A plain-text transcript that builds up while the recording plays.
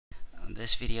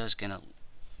This video is gonna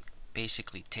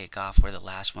basically take off where the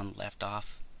last one left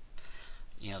off.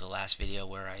 You know, the last video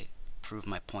where I proved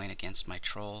my point against my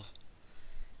troll.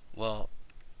 Well,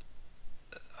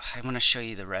 I want to show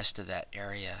you the rest of that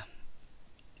area,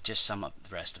 just some of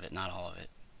the rest of it, not all of it.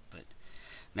 But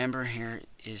remember, here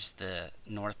is the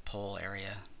North Pole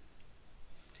area,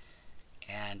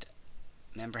 and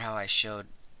remember how I showed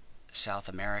South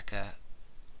America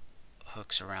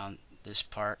hooks around this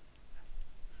part?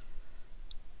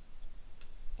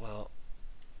 Well,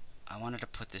 I wanted to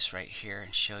put this right here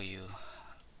and show you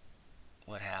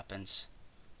what happens.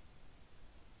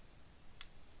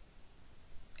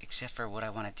 Except for what I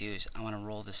want to do is I want to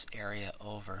roll this area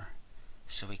over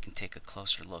so we can take a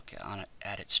closer look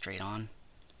at it straight on,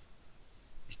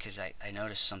 because I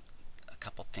noticed a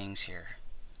couple things here,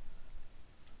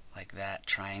 like that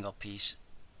triangle piece.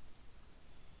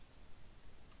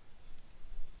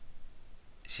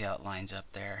 See how it lines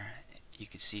up there? You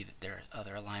can see that there are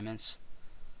other alignments.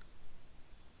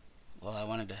 Well, I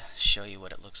wanted to show you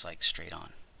what it looks like straight on.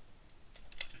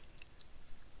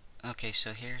 Okay,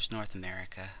 so here's North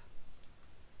America,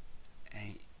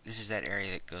 and this is that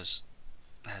area that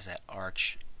has that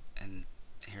arch, and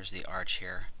here's the arch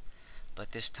here.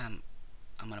 But this time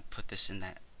I'm going to put this in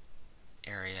that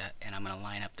area, and I'm going to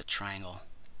line up the triangle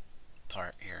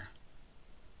part here.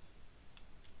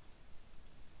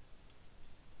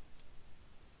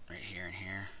 Right here and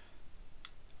here.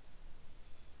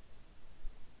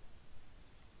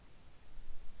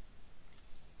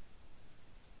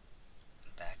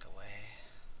 Back away.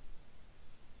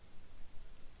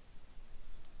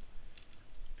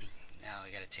 Now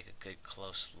we got to take a good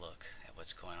close look at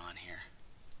what's going on here.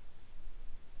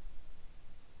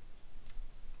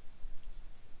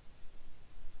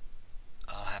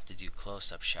 I'll have to do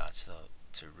close-up shots though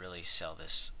to really sell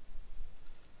this.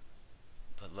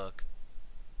 But look,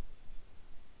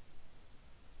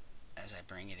 as I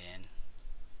bring it in,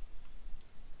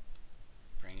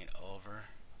 bring it over,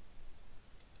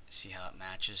 see how it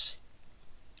matches.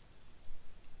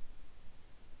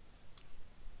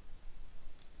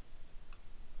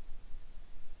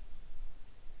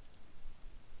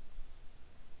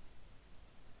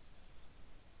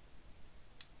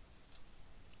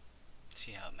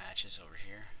 See how it matches over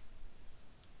here.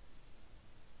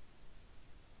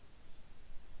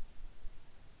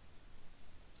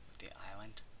 With the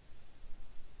island.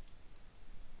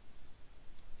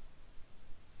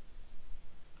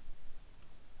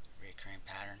 Recurring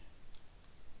pattern.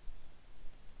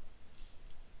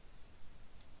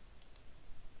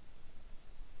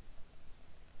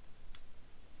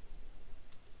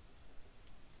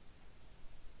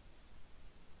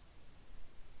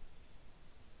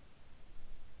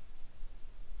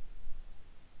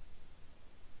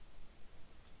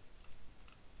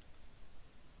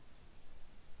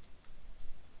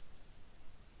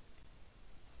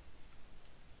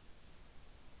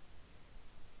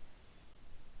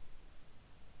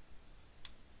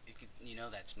 You know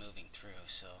that's moving through,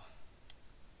 so,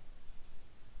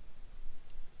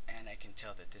 and I can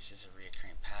tell that this is a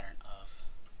recurring pattern of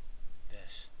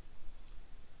this.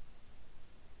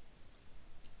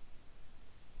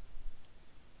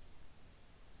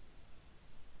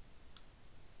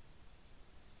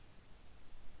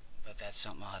 But that's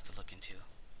something I'll have to look into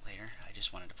later. I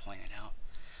just wanted to point it out.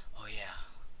 Oh yeah.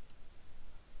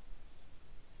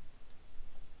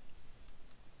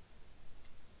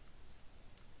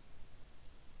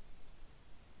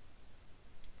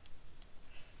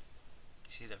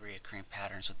 See the reoccurring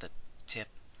patterns with the tip?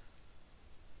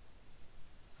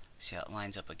 See how it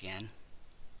lines up again?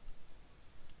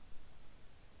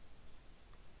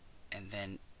 And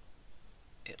then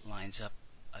it lines up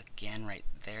again right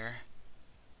there.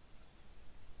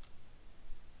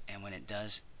 And when it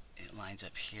does, it lines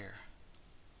up here.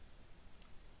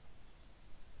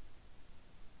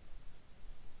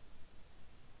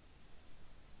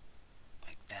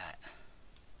 Like that.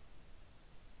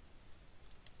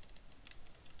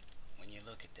 When you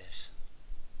look at this,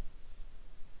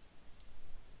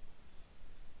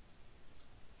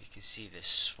 you can see this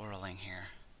swirling here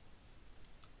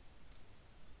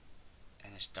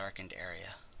in this darkened area.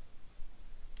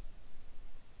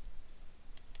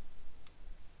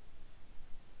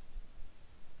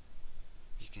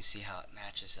 You can see how it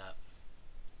matches up.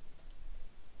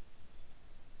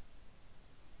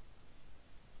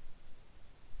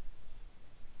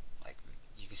 Like,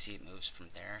 you can see it moves from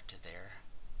there to there.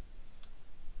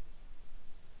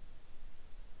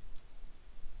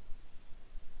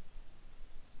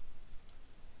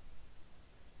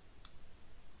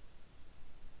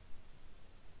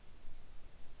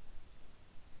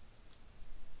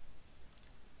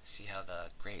 See how the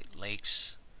Great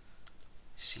Lakes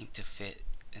seem to fit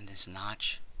in this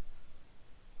notch?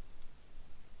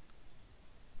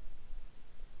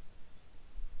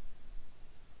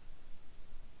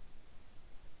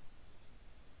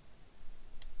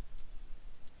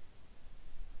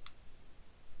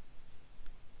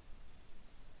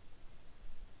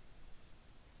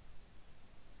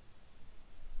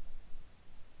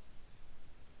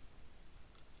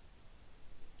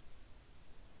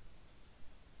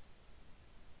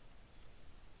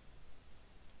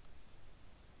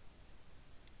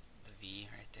 The V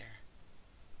right there.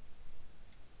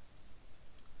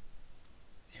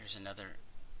 There's another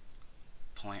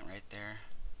point right there.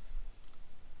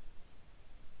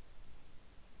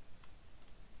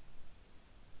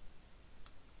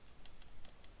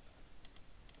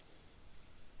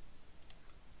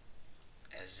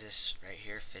 As this right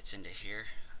here fits into here,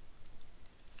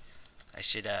 I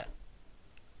should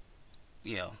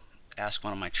you know, ask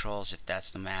one of my trolls if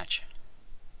that's the match.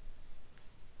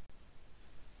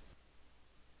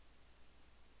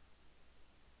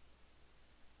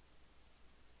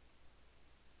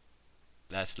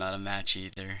 That's not a match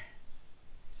either.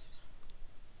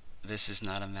 This is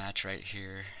not a match right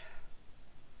here.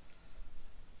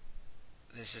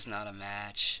 This is not a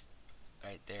match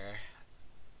right there.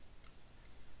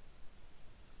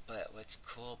 But what's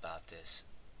cool about this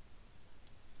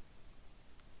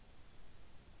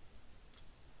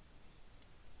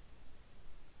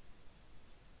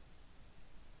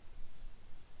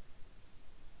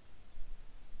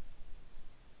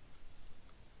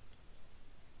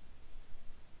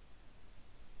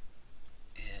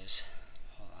is,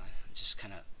 hold on, I'm just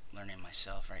kind of learning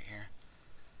myself right here.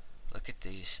 Look at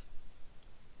these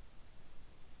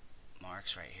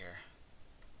marks right here.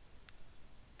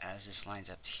 As this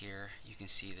lines up to here, you can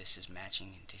see this is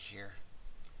matching into here.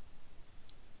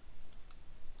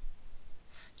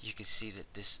 You can see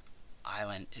that this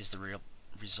island is the real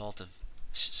result of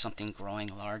something growing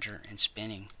larger and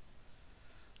spinning,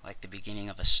 like the beginning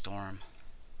of a storm,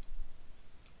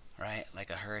 right? Like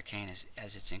a hurricane as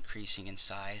it's increasing in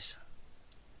size.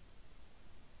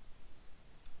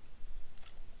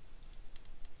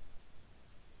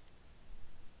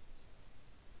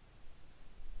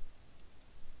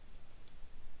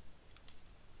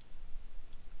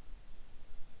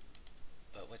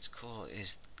 But what's cool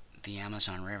is the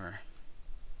Amazon River.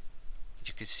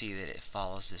 You can see that it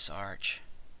follows this arch.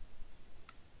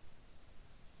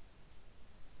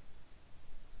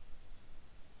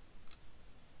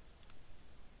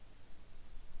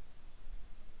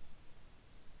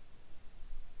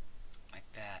 Like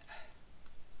that.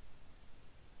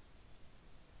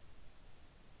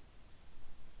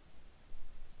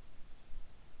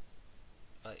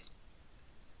 But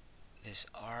this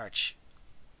arch,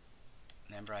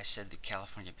 remember I said the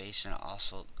California Basin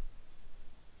also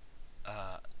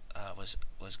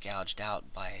was gouged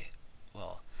out by,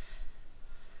 well,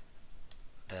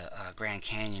 the Grand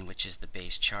Canyon, which is the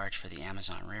base charge for the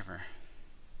Amazon River.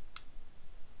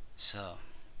 So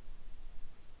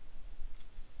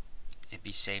it'd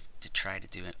be safe to try to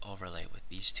do an overlay with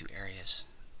these two areas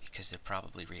because they're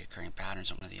probably reoccurring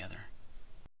patterns on one or the other.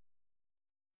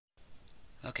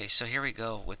 Okay, so here we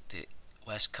go with the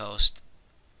west coast.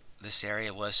 This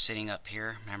area was sitting up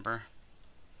here, remember?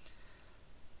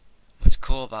 What's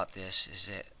cool about this is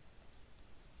that,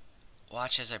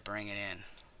 watch as I bring it in.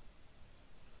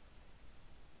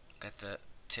 Got the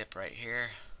tip right here.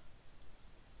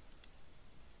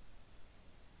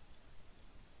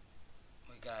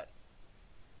 We got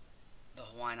the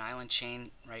Hawaiian Island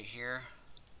chain right here.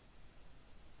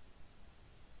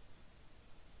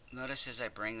 Notice as I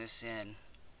bring this in,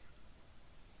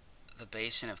 the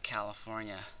basin of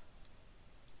California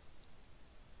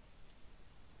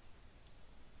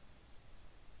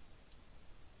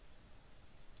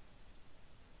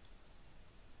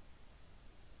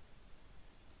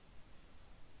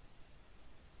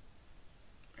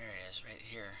right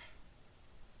here.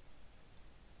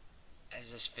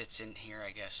 As this fits in here,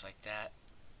 I guess, like that.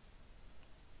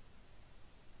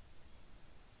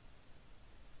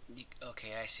 Okay,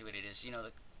 I see what it is. You know,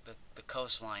 the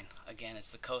coastline. Again,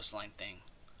 it's the coastline thing.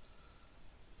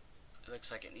 It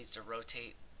looks like it needs to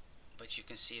rotate, but you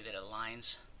can see that it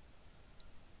lines.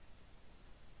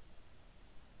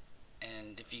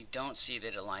 And if you don't see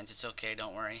that it lines, it's okay,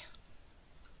 don't worry.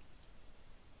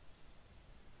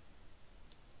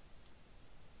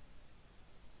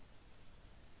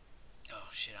 Oh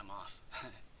shit, I'm off.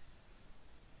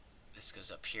 This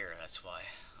goes up here, that's why.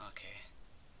 Okay.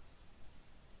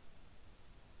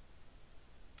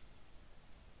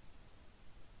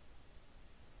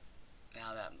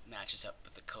 Now that matches matches up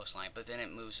with the coastline, but then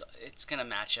it moves. It's going to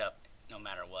match up no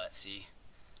matter what, see?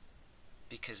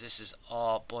 Because this is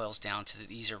all boils down to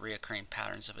these are reoccurring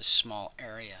patterns of a small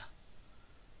area.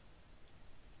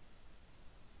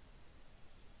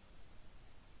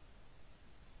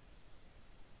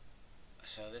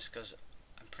 So this goes,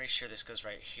 I'm pretty sure this goes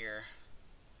right here.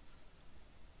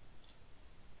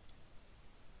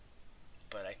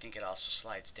 But I think it also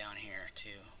slides down here too,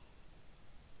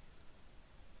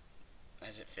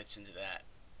 as it fits into that.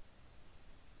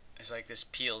 It's like this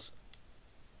peels,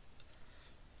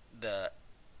 the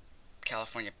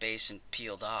California basin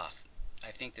peeled off.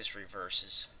 I think this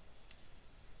reverses.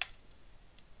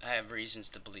 I have reasons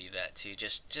to believe that too,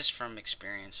 just from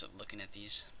experience of looking at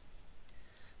these.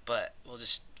 But we'll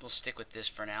stick with this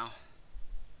for now.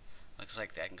 Looks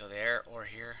like that can go there or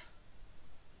here.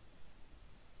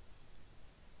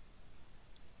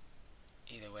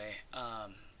 Either way,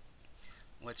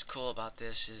 what's cool about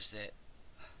this is that,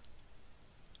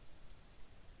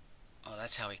 oh,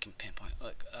 that's how we can pinpoint.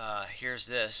 Look, here's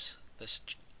this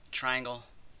triangle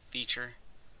feature.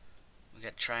 We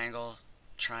got triangle,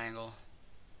 triangle.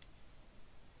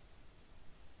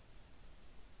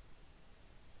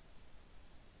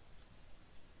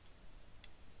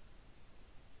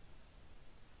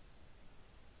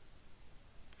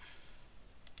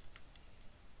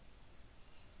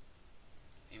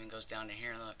 Even goes down to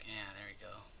here. Look, yeah, there you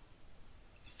go.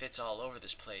 It fits all over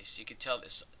this place. You can tell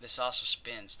this also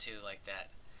spins too, like that.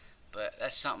 But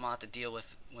that's something I'll have to deal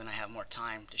with when I have more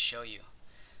time to show you,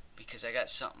 because I got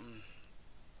something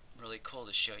really cool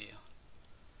to show you.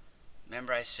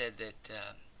 Remember I said that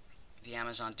the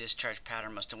Amazon discharge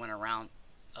pattern must have went around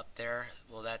up there?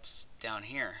 Well, that's down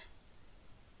here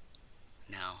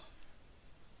now.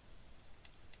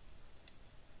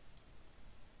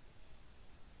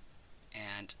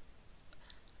 And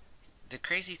the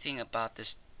crazy thing about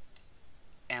this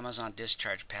Amazon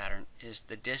discharge pattern is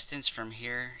the distance from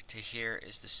here to here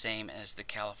is the same as the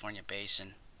California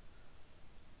basin.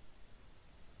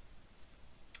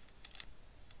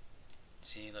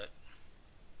 See, look.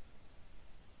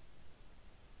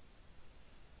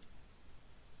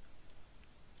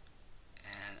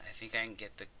 And I think I can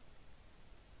get the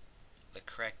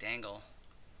correct angle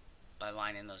by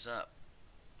lining those up.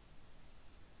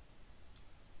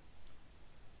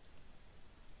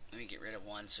 Let me get rid of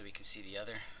one so we can see the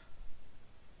other.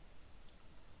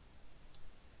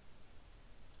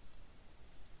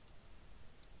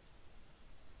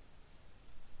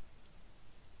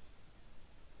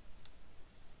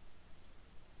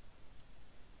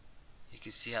 You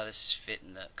can see how this is fit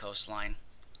in the coastline.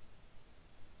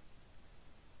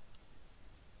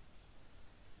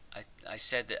 I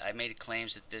said that I made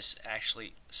claims that this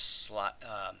actually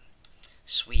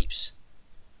sweeps,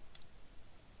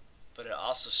 but it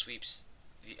also sweeps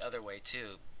the other way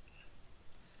too,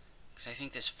 because I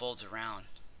think this folds around.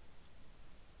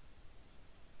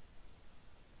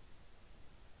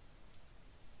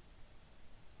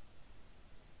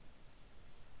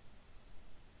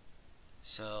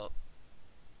 So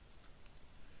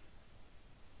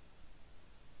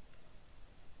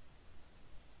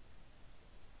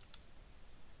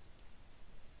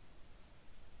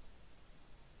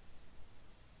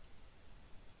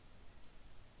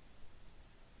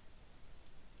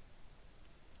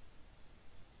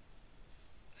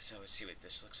let's see what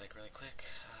this looks like really quick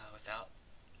without.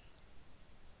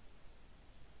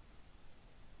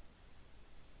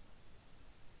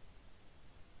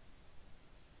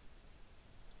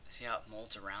 See how it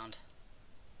molds around?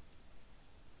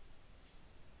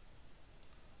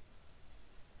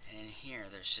 And in here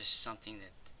there's just something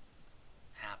that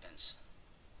happens.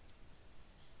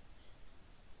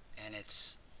 And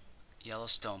it's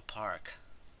Yellowstone Park.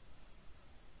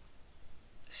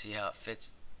 See how it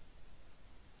fits?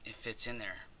 It fits in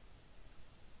there.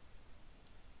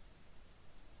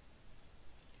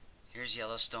 Here's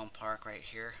Yellowstone Park right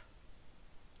here.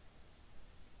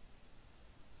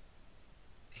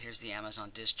 Here's the Amazon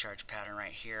discharge pattern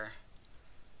right here.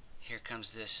 Here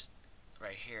comes this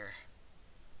right here.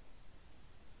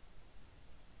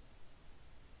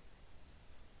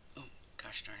 Oh,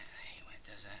 gosh darn it. I hate when it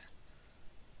does that.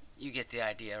 You get the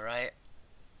idea, right?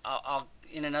 I'll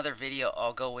in another video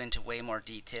I'll go into way more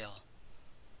detail.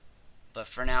 But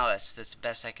for now, that's the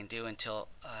best I can do until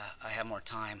I have more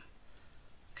time,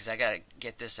 because I gotta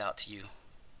get this out to you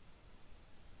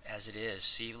as it is.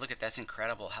 See, look at that's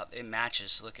incredible how it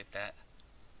matches. Look at that.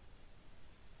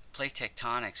 Plate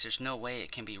tectonics. There's no way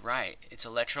it can be right. It's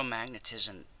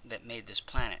electromagnetism that made this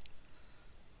planet.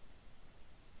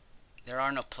 There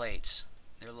are no plates.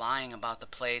 They're lying about the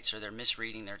plates, or they're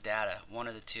misreading their data. One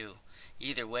of the two.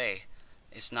 Either way,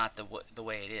 It's not the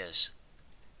way it is,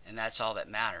 and that's all that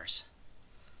matters.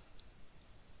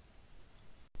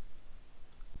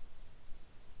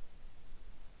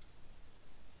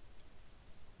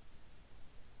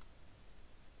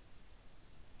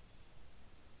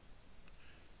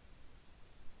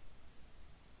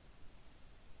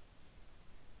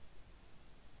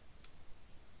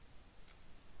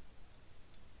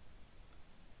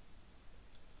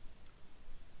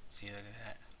 See, look at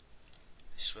that.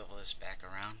 Swivel this back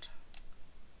around.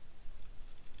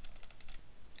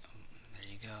 There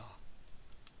you go.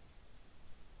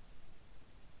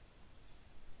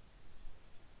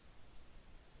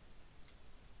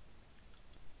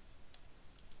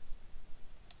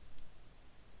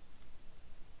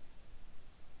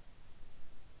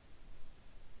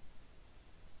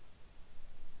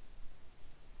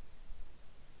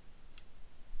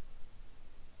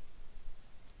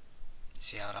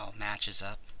 See how it all matches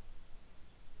up?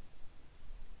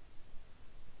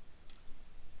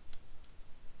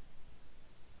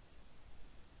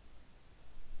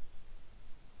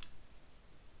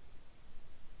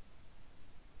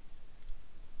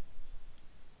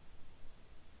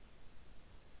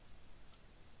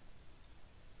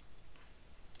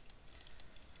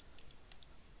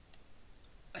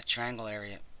 That triangle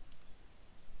area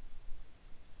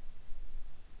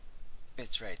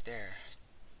fits right there.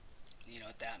 You know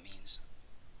what that means?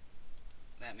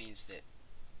 That means that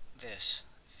this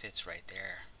fits right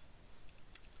there.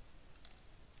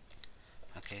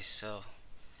 Okay, so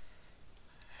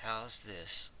how's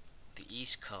this? The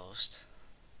East Coast.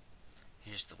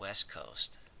 Here's the West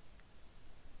Coast.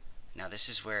 Now this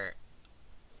is where,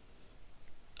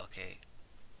 okay,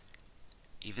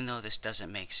 even though this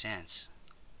doesn't make sense,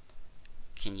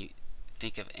 can you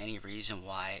think of any reason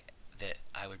why that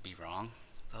I would be wrong,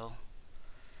 though?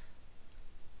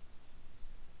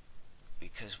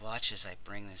 Because watch as I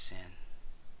bring this in.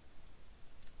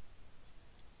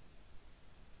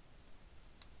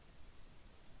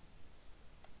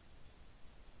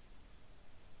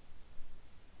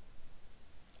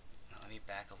 Now let me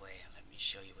back away and let me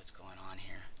show you what's going on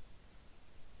here.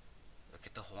 Look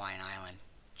at the Hawaiian Island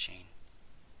chain.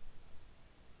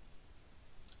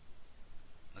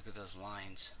 Look at those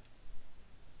lines.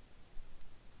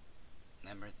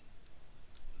 Remember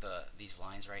these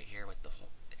lines right here with the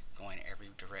going every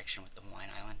direction with the Hawaiian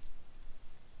Island?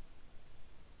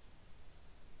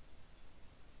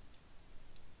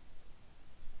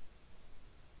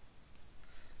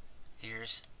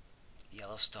 Here's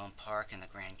Yellowstone Park and the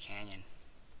Grand Canyon.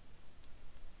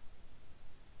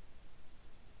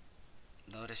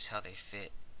 Notice how they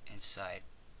fit inside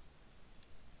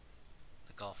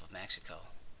the Gulf of Mexico.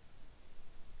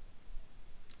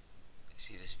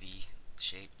 See this V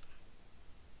shape?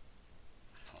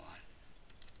 Hold on.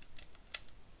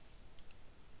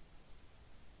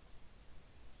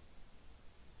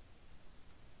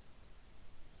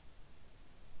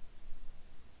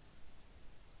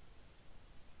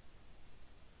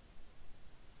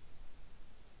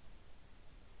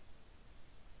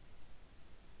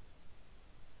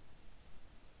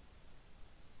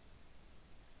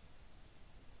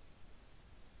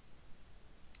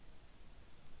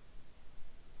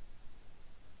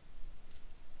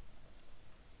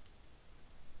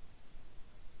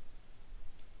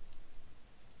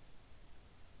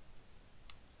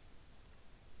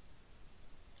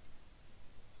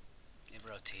 It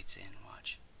rotates in,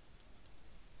 watch.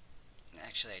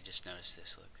 Actually, I just noticed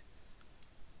this, look.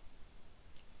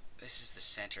 This is the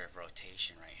center of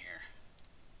rotation right here.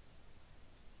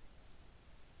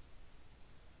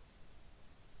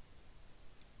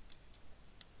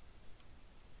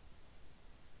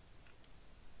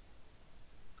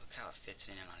 Look how it fits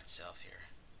in on itself here.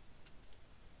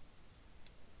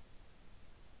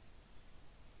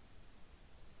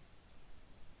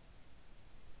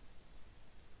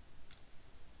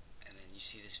 And then you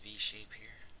see this V shape here?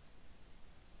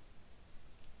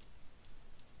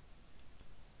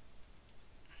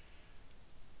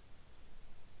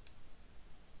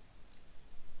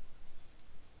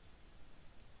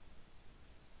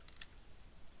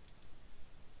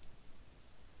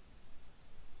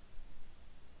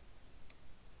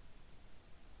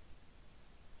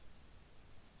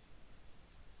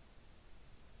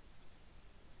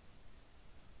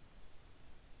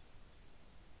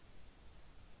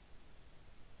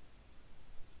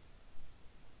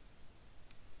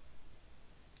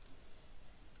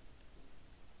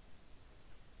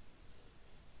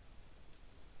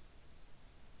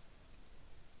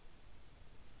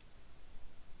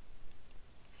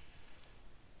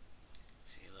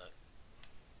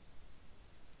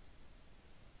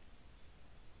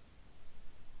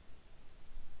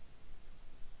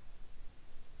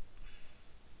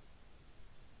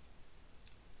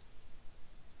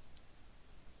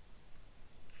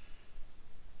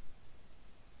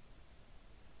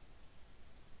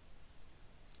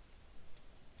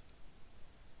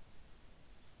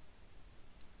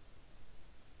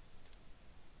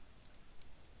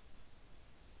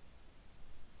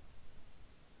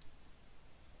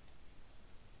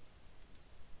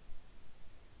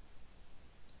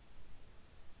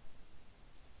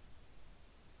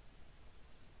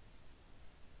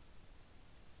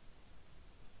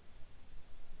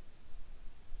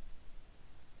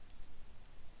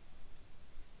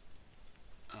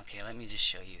 Okay, let me just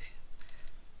show you.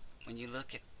 When you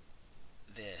look at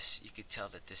this, you could tell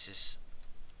that this is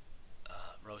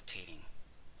rotating.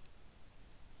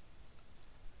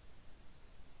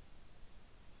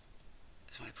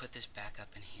 So when I put this back up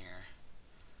in here,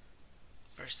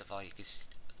 first of all, you can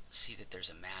see that there's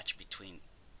a match between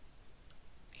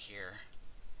here.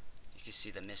 You can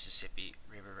see the Mississippi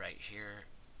River right here,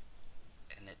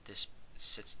 and that this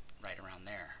sits right around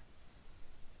there.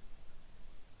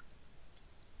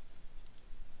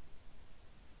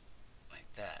 Like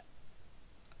that.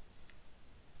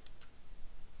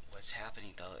 What's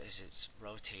happening though is it's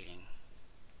rotating.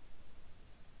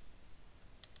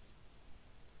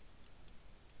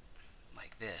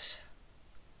 Like this.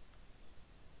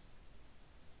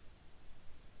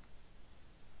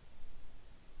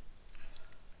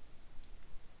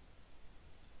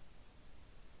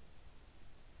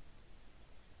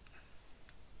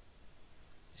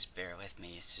 Just bear with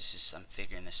me, it's just I'm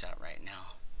figuring this out right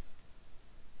now.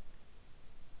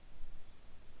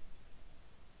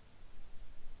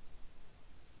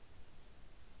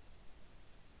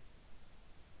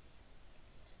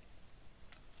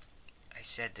 I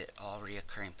said that all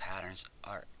reoccurring patterns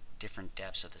are different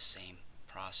depths of the same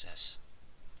process.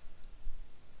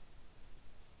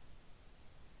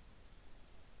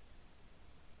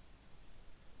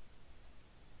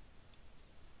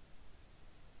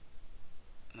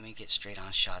 Let me get straight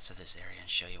on shots of this area and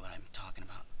show you what I'm talking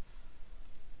about.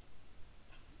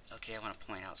 Okay, I want to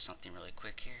point out something really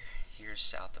quick here. Here's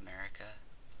South America.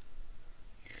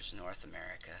 Here's North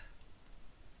America.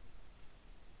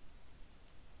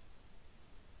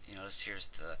 You notice here's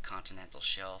the continental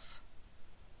shelf.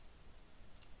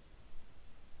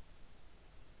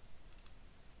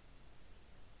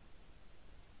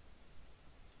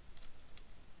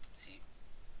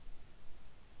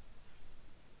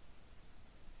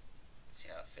 See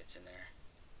how it fits in there?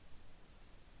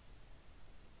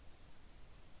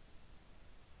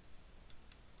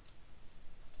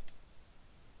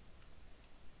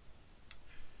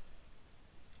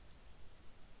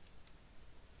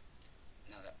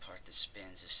 Now that part that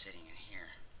spins is sitting in here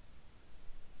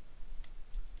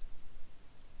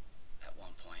at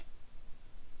one point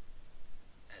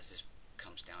as this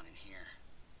comes down in here.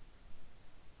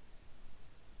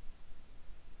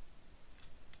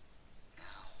 Now,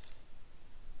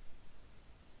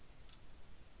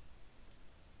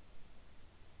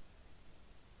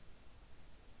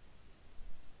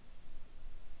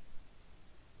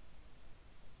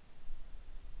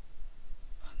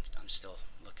 I'm still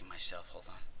looking myself, hold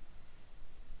on.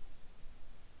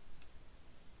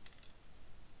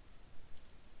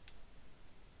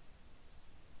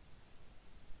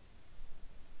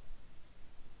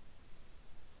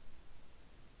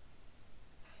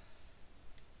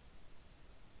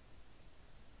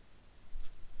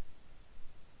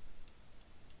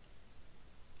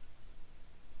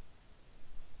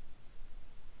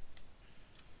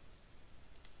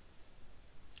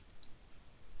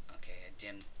 Okay, I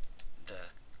dimmed the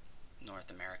North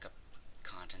America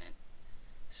continent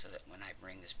so that when I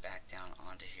bring this back down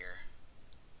onto here,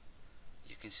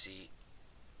 you can see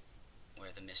where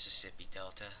the Mississippi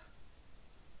Delta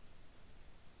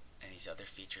and these other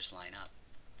features line up.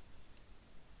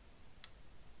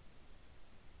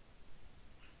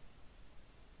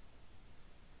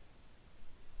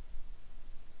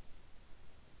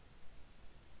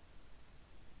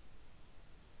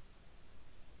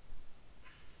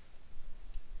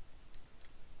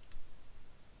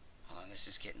 This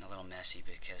is getting a little messy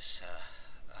because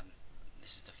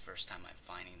this is the first time I'm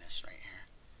finding this right here.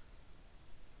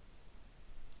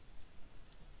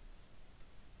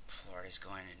 Florida's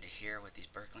going into here with these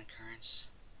Birkeland currents.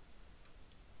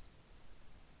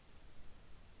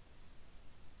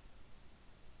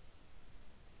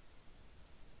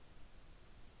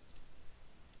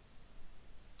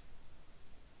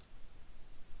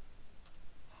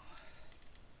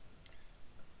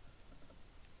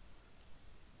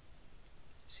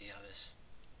 See how this...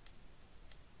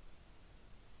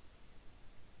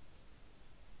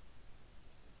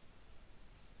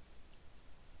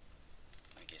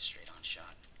 Let me get straight on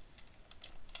shot.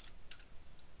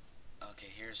 Okay,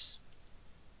 here's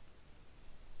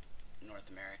North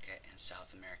America and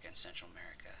South America and Central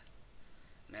America.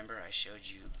 Remember I showed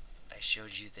you that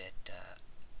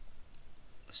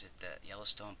was it the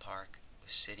Yellowstone Park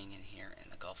was sitting in here in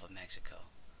the Gulf of Mexico,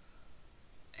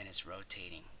 and it's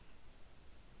rotating.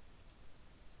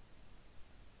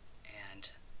 And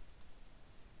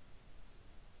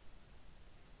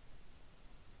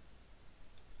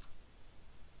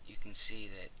you can see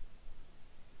that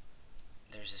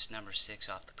there's this number 6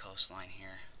 off the coastline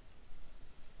here.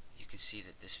 You can see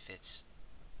that this fits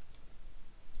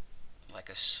like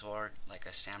a sword, like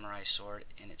a samurai sword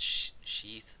in its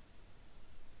sheath.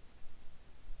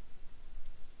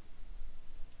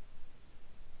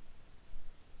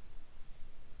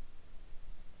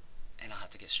 And I'll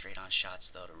have to get straight on shots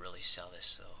though to really sell this,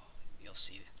 so you'll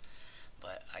see.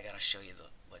 But I gotta show you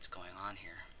what's going on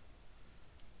here.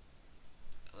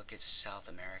 Look at South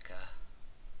America.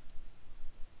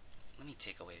 Let me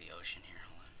take away the ocean here.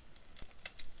 Hold on.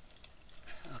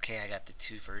 Okay, I got the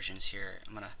two versions here.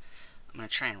 I'm gonna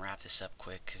try and wrap this up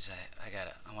quick because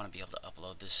I want to be able to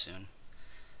upload this soon.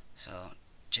 So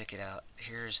check it out.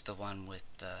 Here's the one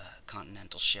with the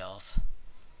continental shelf,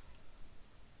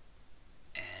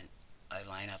 and I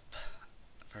line up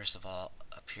first of all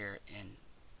up here in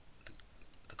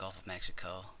the Gulf of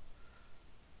Mexico.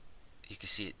 You can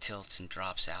see it tilts and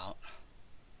drops out,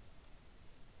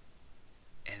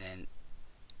 and then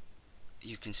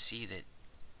you can see that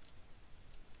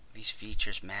these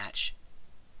features match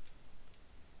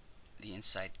the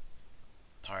inside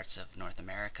parts of North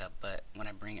America, but when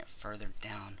I bring it further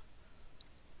down,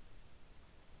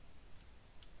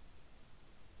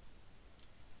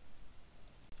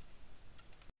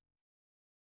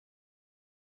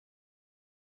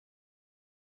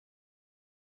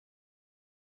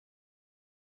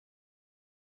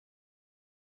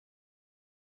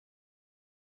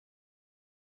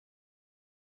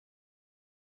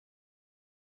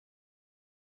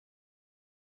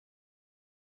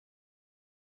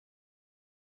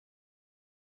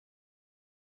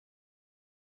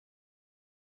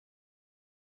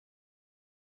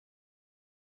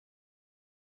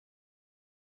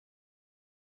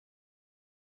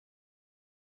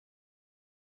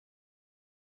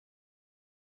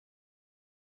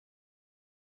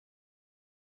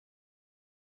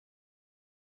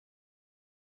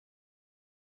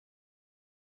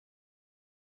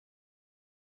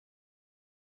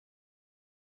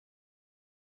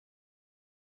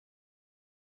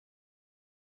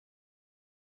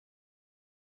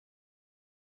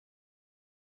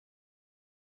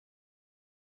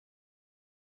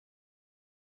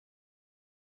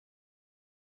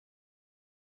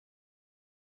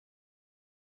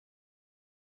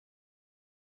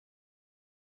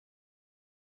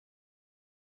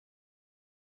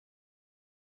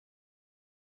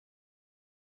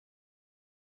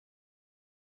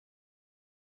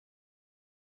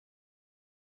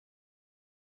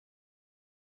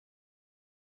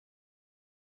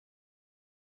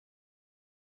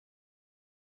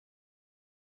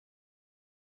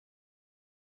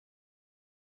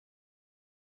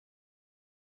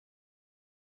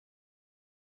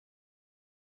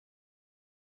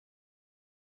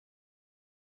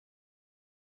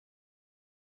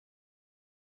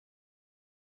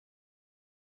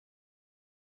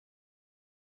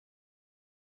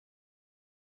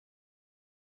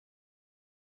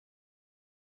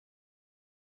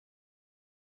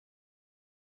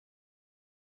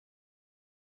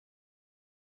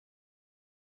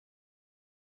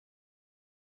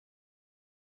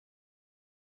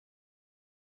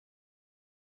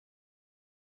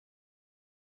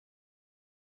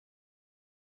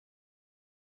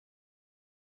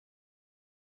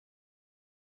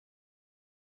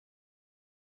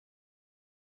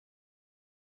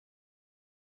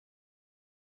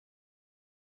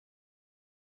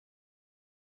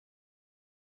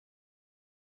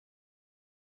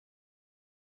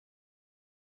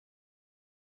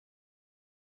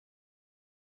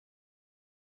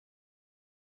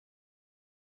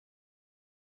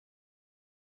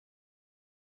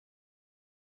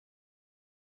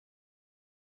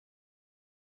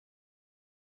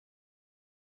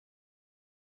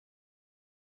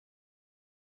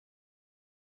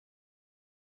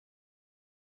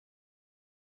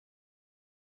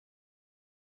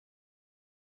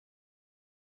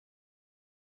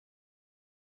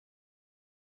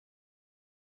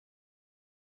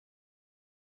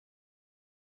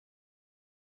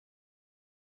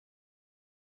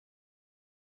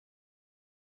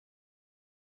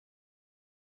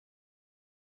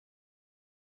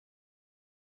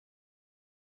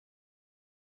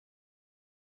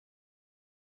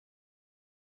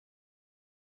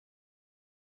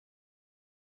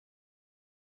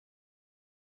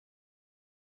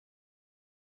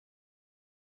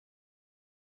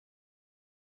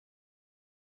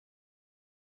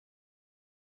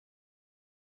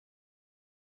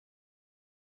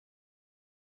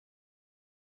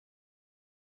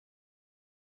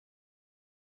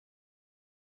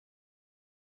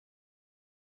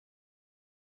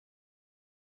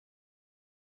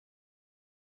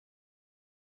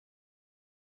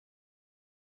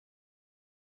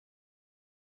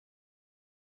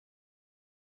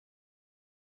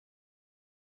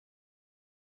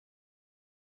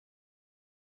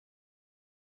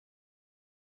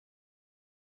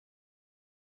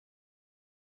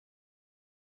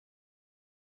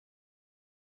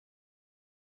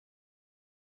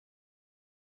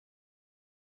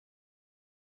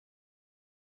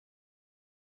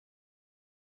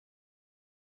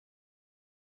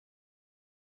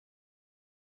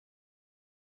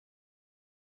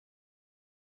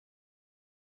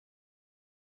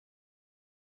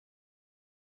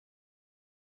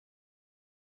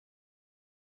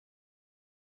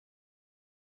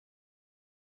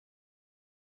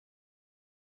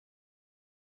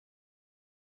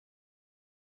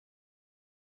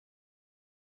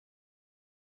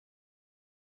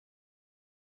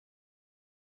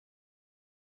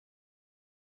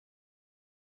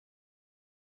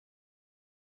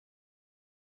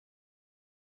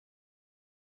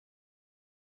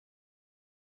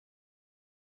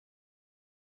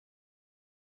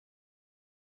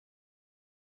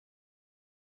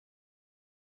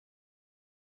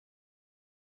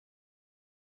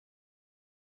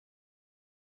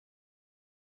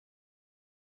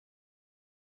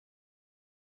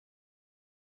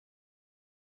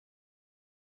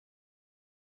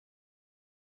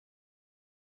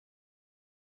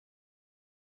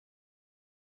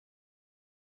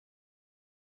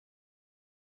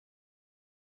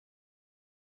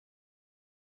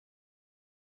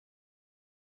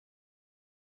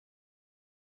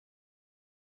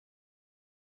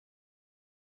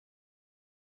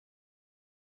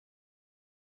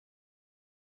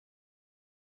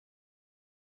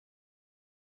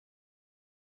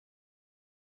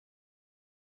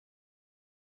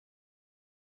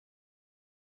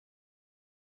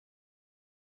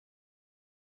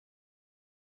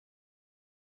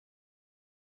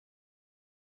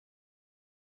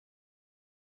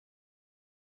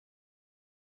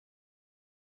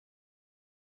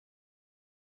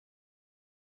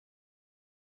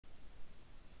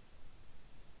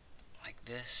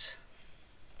 this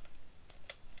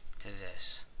to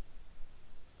this.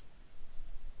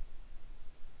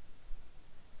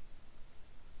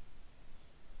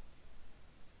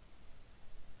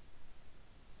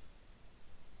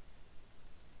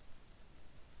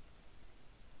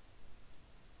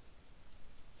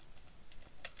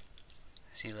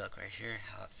 See, look right here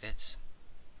how it fits.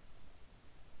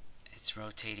 It's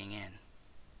rotating in.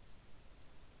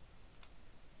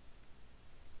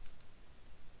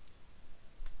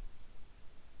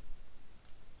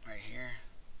 Right here.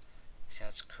 See how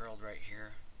it's curled right here?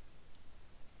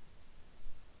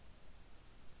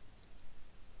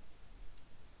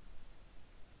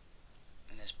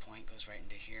 And this point goes right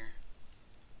into here.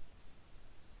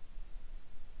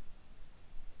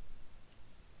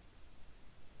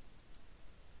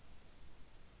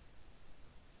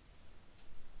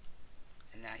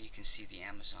 And now you can see the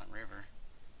Amazon River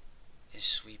is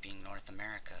sweeping North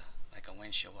America like a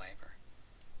windshield wiper.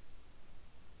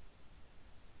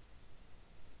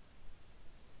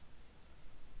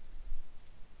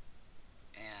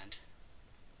 And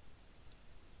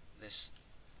this,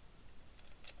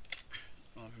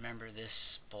 well, remember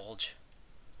this bulge?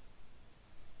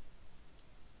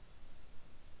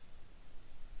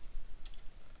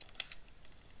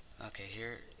 Okay,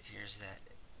 here's that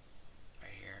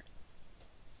right here.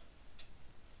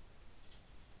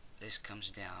 This comes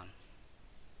down.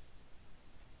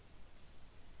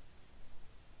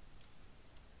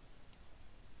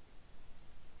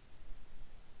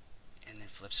 And then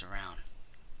flips around.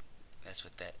 That's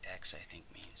what that X, I think,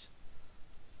 means.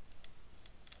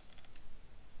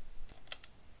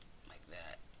 Like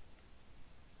that.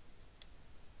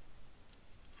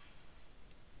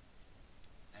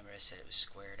 Remember I said it was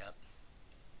squared up?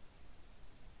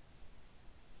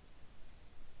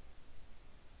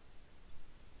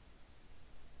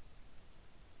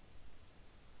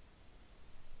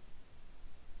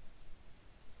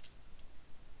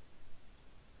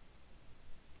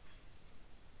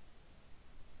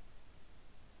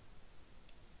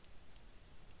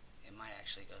 It might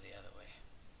actually go the other way.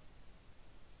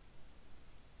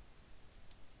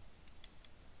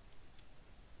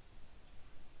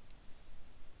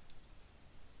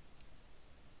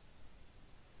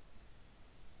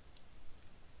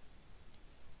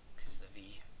 Because the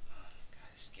V, oh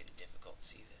God, this is getting difficult to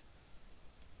see that.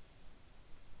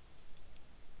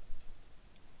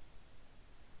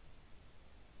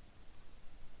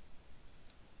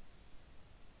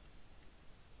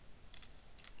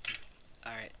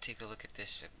 Alright, take a look at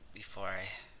this before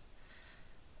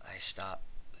I stop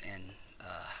and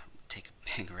take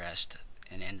a big rest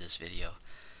and end this video.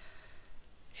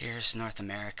 Here's North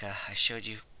America. I showed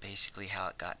you basically how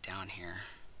it got down here,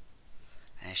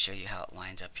 and I show you how it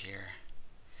lines up here.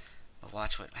 But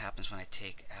watch what happens when I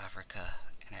take Africa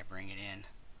and I bring it in.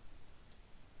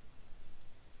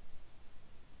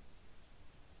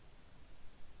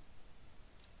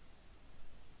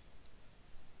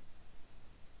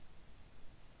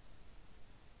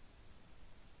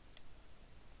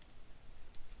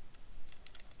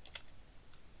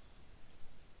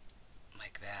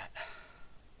 Like that.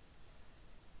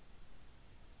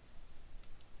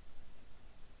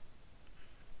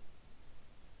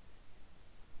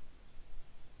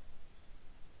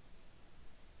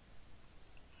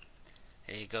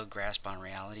 There you go, grasp on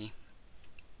reality.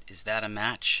 Is that a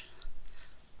match?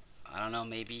 I don't know,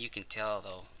 maybe you can tell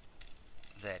though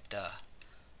that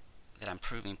that I'm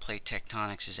proving plate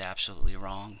tectonics is absolutely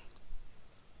wrong,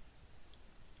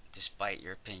 despite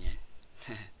your opinion.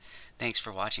 Thanks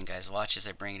for watching, guys. Watch as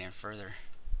I bring it in further.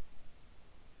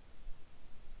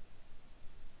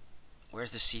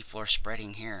 Where's the seafloor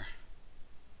spreading here?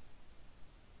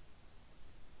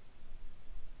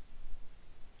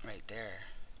 Right there.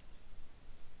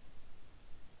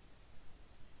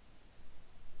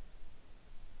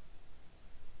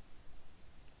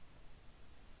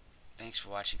 Thanks for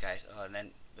watching, guys. Oh, and then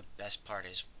the best part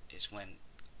is when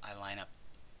I line up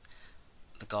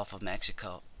the Gulf of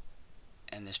Mexico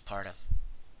and this part of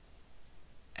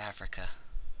Africa.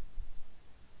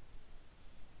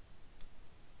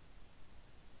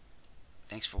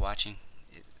 Thanks for watching.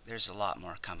 There's a lot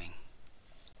more coming.